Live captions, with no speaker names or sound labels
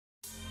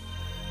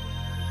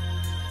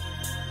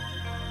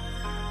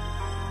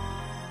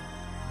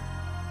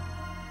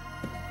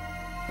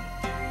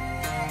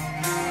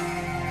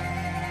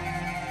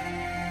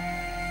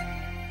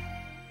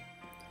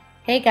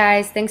Hey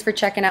guys, thanks for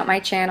checking out my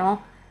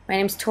channel. My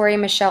name is Tori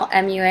Michelle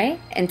MUA,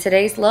 and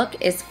today's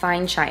look is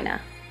Fine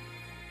China.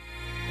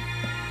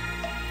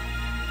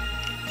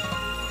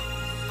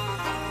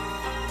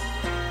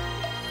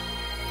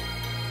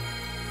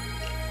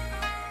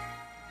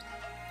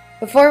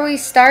 Before we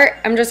start,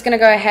 I'm just going to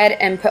go ahead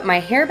and put my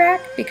hair back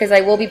because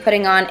I will be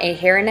putting on a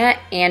hairnet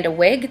and a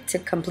wig to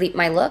complete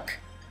my look.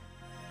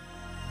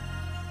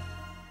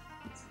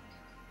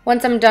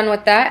 Once I'm done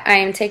with that, I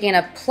am taking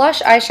a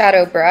plush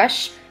eyeshadow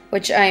brush,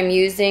 which I am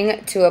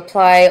using to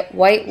apply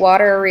white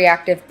water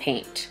reactive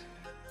paint.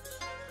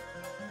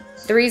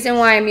 The reason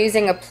why I'm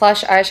using a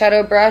plush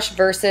eyeshadow brush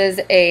versus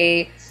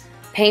a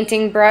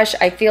painting brush,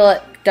 I feel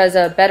it does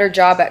a better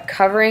job at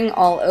covering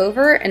all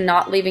over and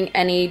not leaving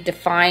any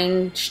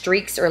defined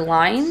streaks or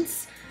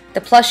lines.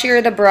 The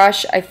plushier the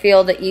brush, I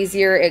feel the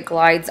easier it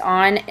glides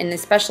on, and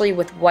especially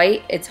with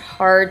white, it's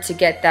hard to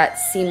get that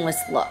seamless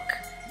look.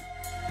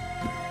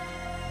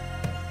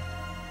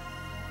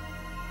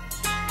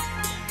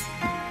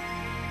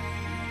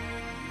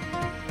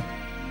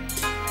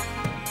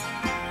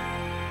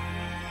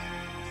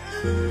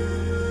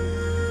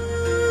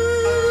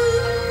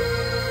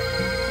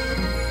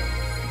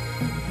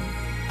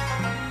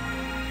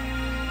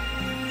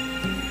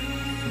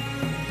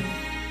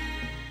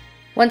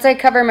 Once I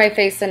cover my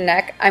face and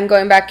neck, I'm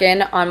going back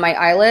in on my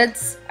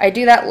eyelids. I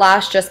do that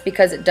last just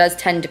because it does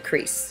tend to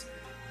crease.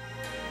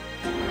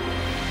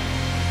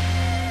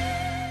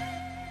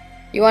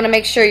 You want to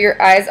make sure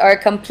your eyes are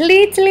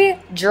completely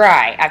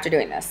dry after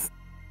doing this.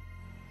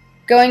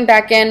 Going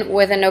back in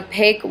with an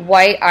opaque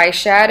white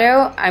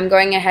eyeshadow, I'm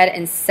going ahead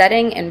and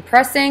setting and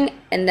pressing,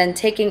 and then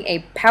taking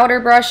a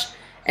powder brush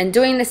and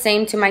doing the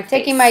same to my face.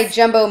 Taking my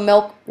Jumbo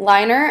Milk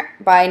Liner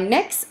by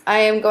NYX, I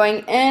am going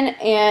in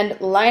and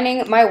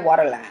lining my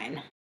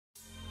waterline.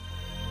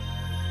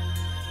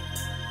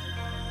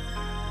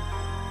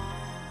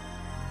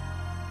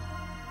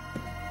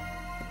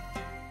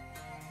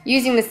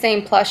 Using the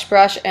same plush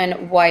brush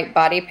and white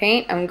body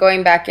paint, I'm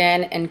going back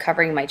in and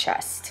covering my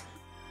chest.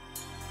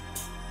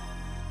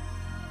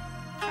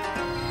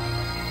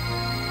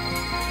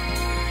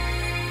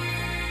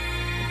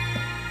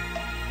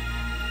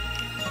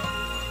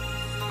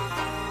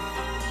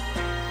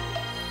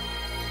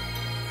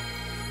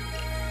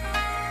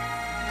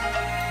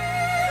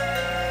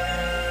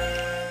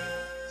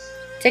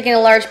 Taking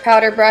a large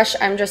powder brush,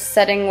 I'm just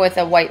setting with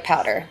a white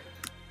powder.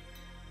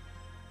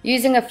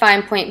 Using a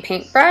fine point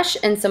paintbrush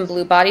and some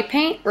blue body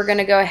paint, we're going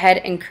to go ahead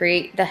and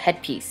create the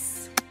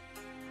headpiece.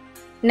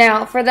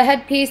 Now for the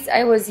headpiece,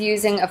 I was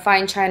using a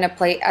fine china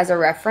plate as a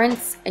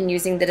reference and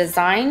using the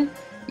design.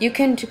 You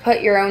can put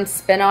your own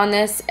spin on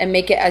this and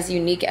make it as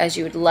unique as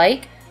you would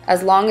like,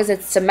 as long as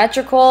it's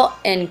symmetrical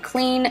and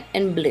clean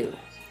and blue.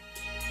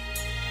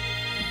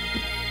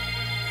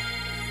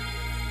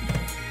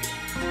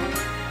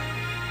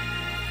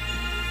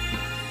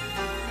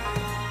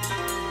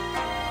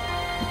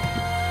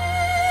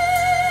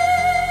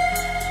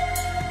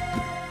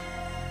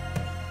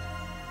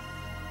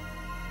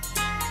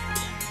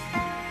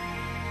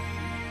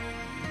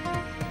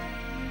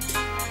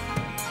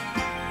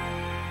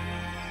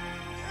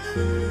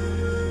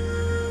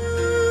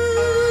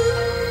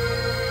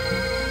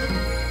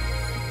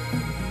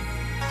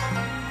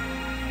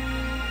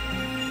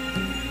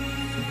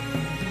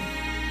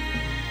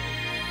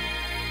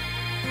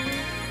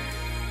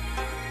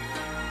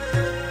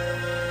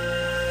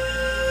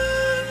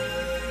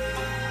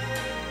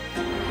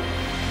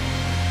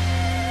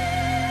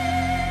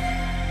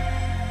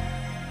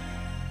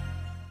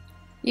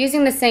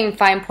 Using the same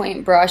fine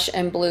point brush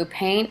and blue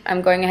paint,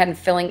 I'm going ahead and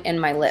filling in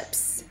my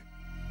lips.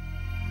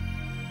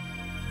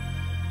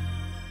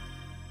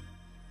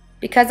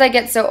 Because I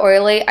get so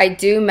oily, I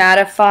do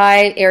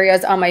mattify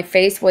areas on my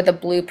face with a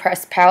blue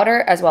pressed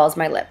powder as well as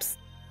my lips.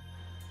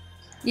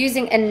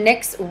 Using a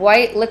NYX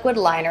white liquid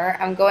liner,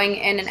 I'm going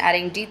in and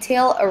adding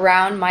detail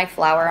around my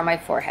flower on my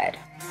forehead.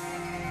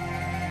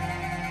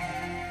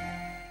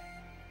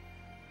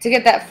 To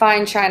get that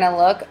fine china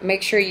look,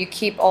 make sure you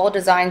keep all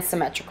designs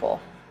symmetrical.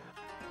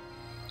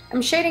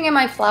 I'm shading in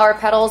my flower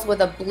petals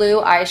with a blue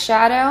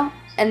eyeshadow,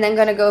 and then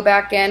going to go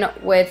back in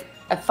with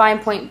a fine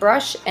point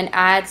brush and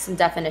add some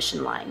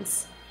definition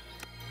lines.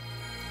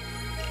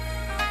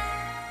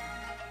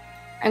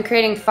 I'm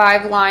creating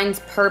 5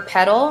 lines per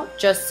petal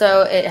just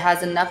so it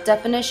has enough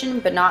definition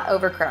but not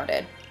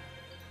overcrowded.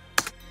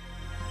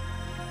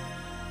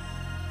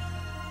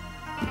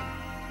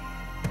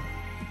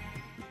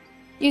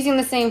 Using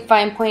the same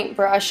fine point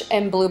brush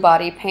and blue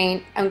body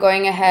paint, I'm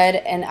going ahead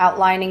and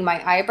outlining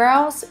my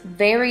eyebrows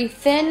very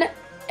thin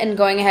and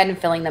going ahead and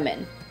filling them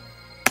in.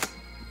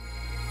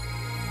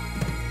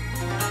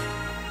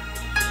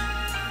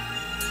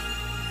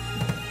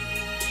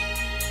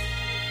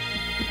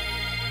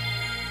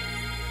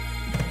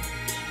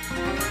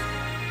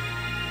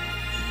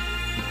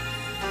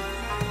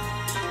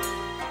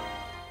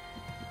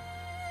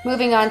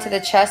 Moving on to the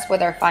chest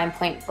with our fine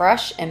point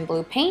brush and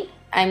blue paint,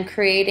 I'm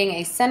creating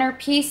a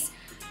centerpiece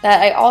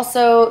that I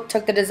also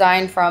took the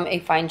design from a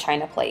fine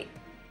china plate.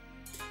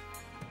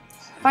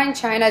 Fine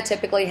china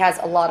typically has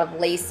a lot of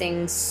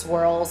lacing,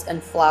 swirls,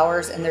 and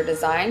flowers in their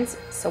designs,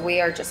 so we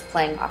are just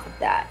playing off of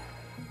that.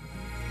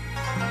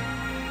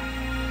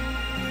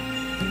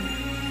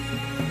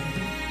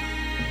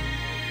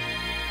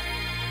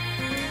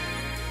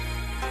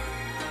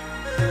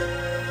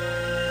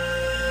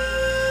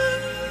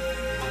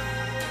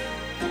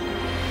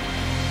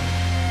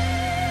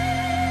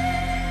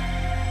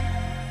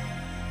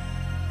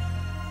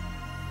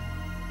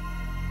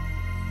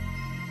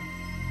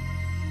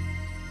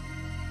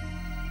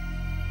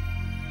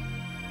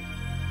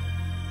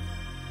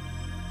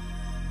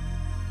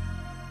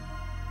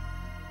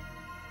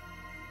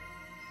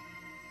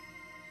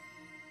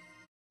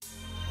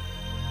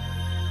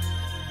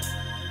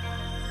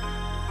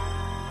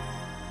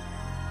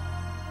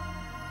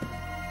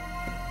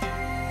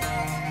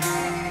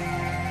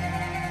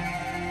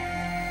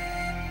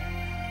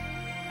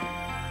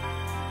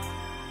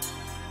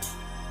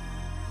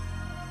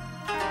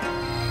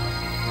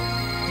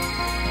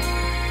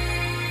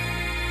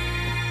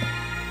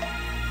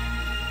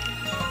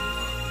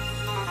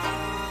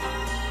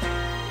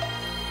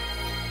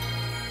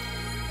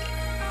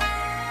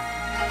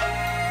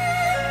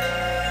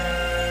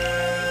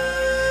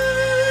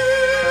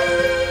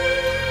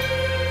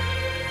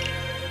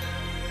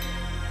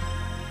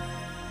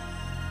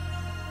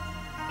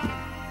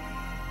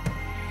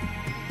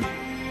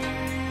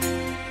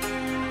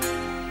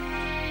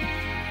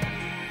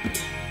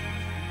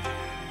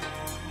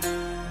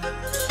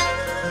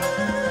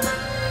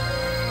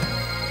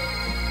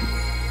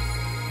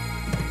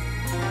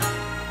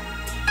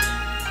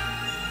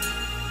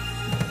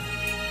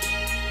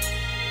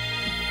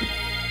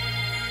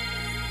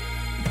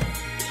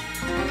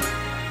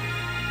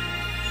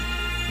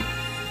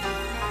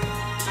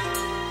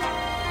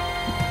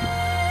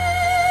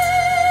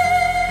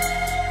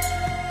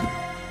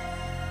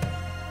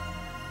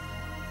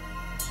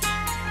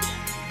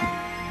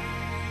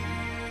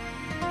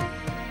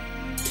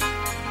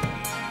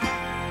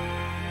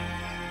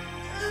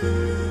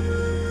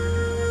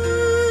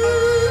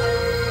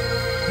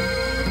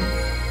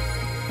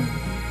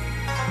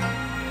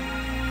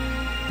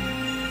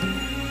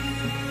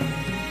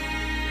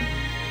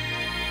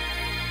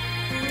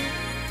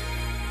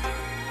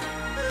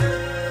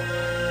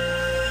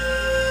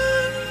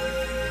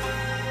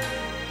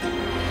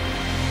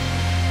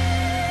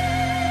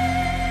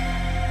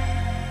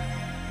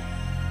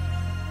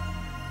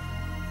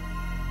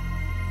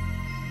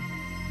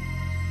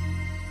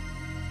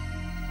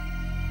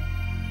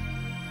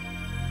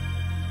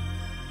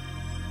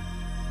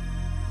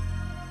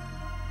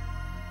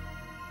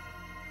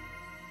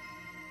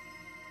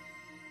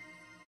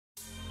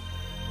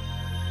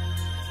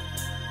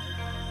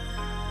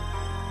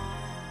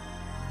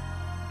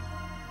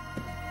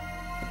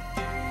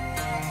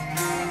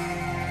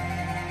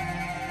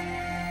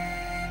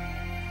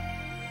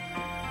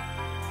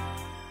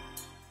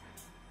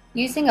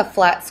 Using a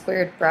flat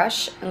squared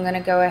brush, I'm going to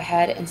go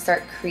ahead and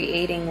start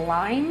creating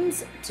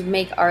lines to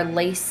make our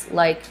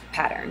lace-like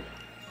pattern.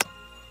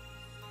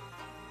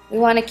 We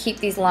want to keep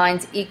these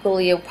lines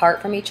equally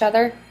apart from each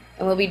other,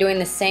 and we'll be doing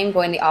the same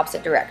going the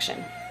opposite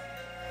direction.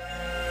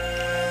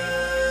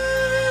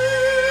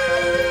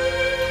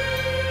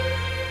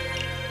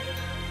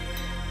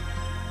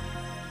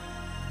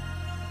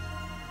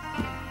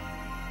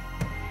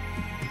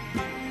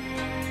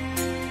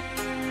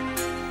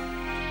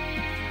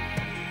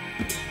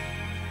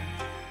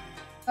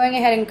 Going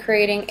ahead and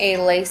creating a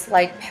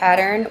lace-like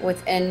pattern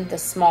within the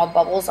small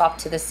bubbles off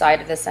to the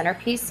side of the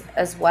centerpiece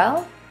as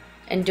well,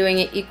 and doing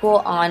it equal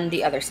on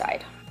the other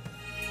side.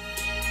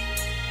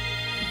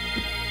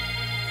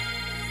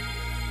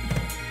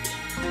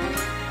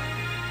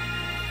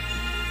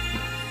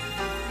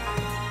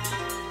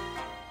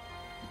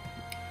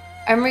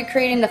 I'm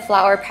recreating the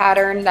flower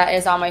pattern that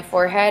is on my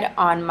forehead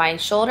on my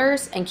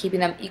shoulders and keeping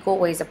them equal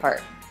ways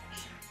apart.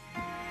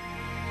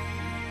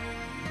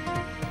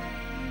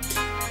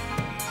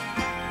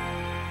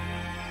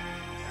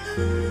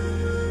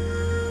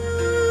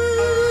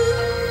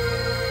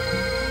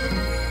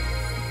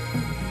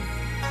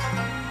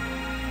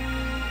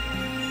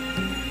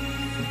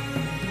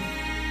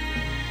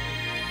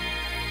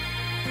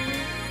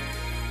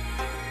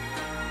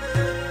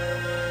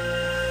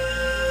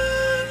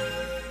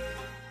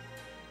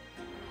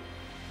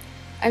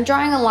 I'm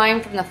drawing a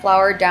line from the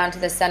flower down to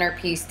the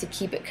centerpiece to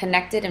keep it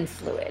connected and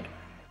fluid.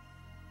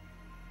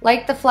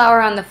 Like the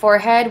flower on the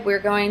forehead, we're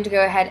going to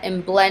go ahead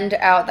and blend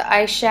out the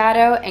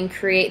eyeshadow and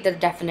create the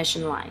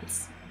definition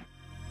lines.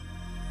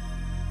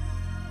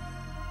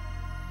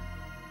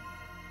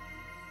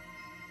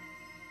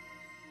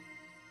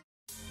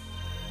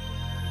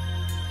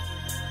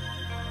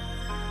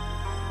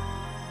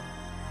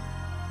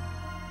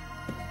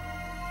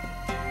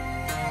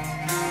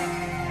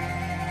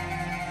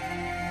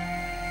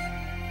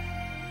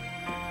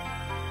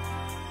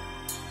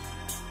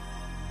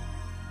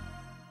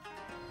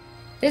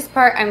 This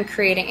part I'm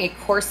creating a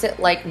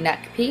corset-like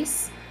neck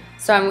piece.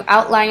 So I'm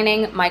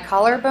outlining my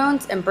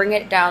collarbones and bring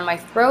it down my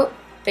throat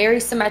very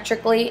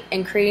symmetrically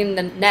and creating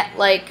the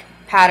net-like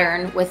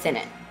pattern within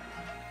it.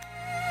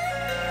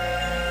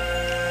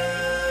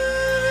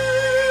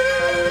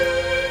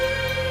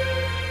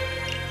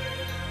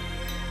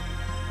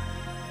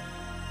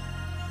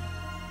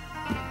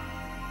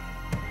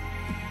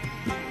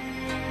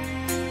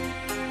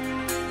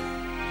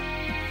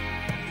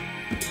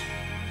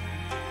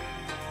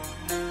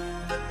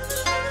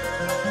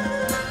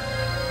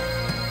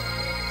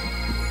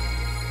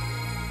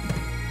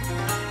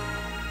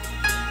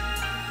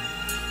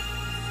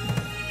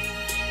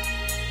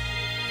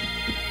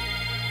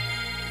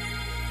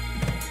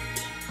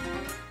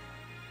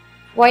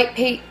 White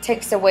paint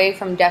takes away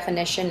from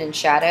definition and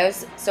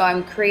shadows, so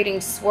I'm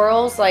creating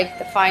swirls like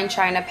the fine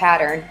china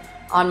pattern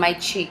on my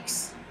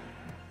cheeks.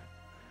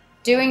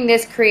 Doing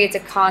this creates a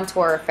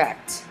contour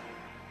effect.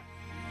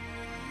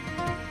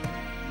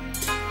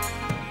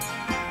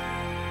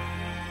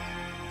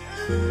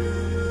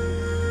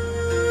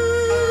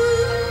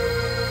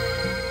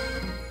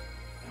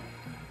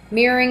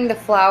 Mirroring the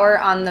flower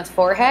on the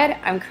forehead,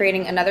 I'm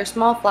creating another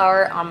small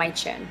flower on my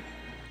chin.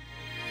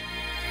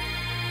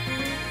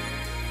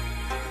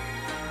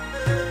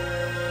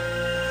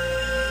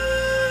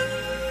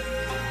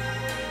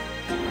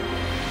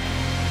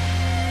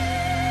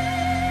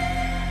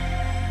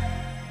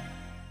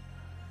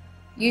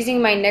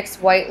 Using my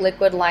NYX white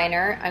liquid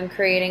liner, I'm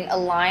creating a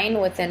line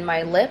within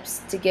my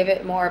lips to give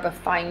it more of a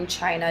fine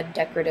china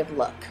decorative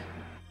look.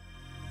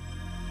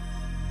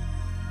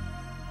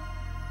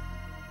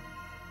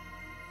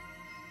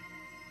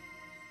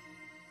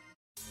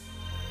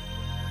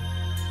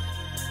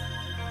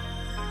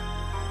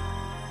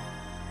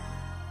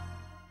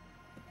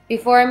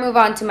 Before I move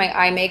on to my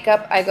eye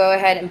makeup, I go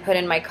ahead and put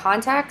in my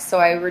contacts so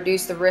I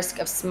reduce the risk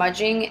of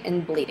smudging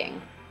and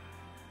bleeding.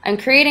 I'm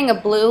creating a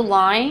blue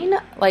line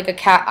like a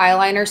cat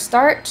eyeliner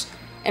start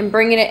and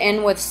bringing it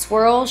in with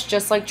swirls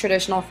just like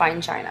traditional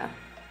fine china.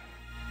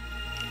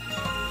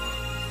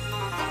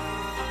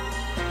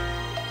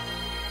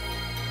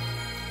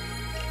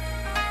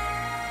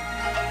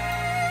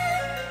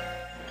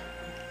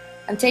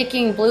 I'm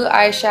taking blue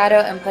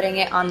eyeshadow and putting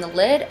it on the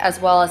lid as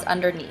well as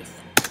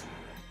underneath.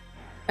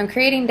 I'm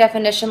creating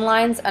definition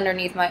lines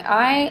underneath my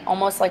eye,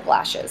 almost like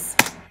lashes.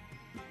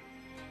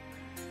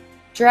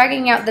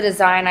 Dragging out the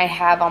design I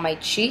have on my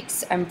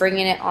cheeks, I'm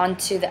bringing it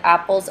onto the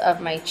apples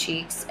of my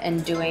cheeks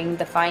and doing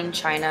the fine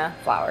china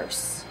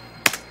flowers.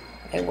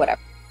 Okay, whatever.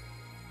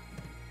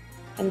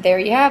 And there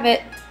you have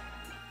it.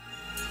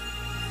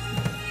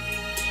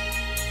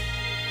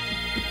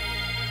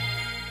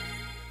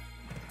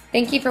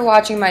 Thank you for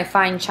watching my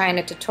fine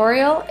china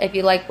tutorial. If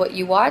you like what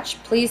you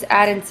watch, please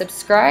add and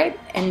subscribe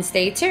and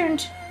stay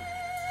tuned.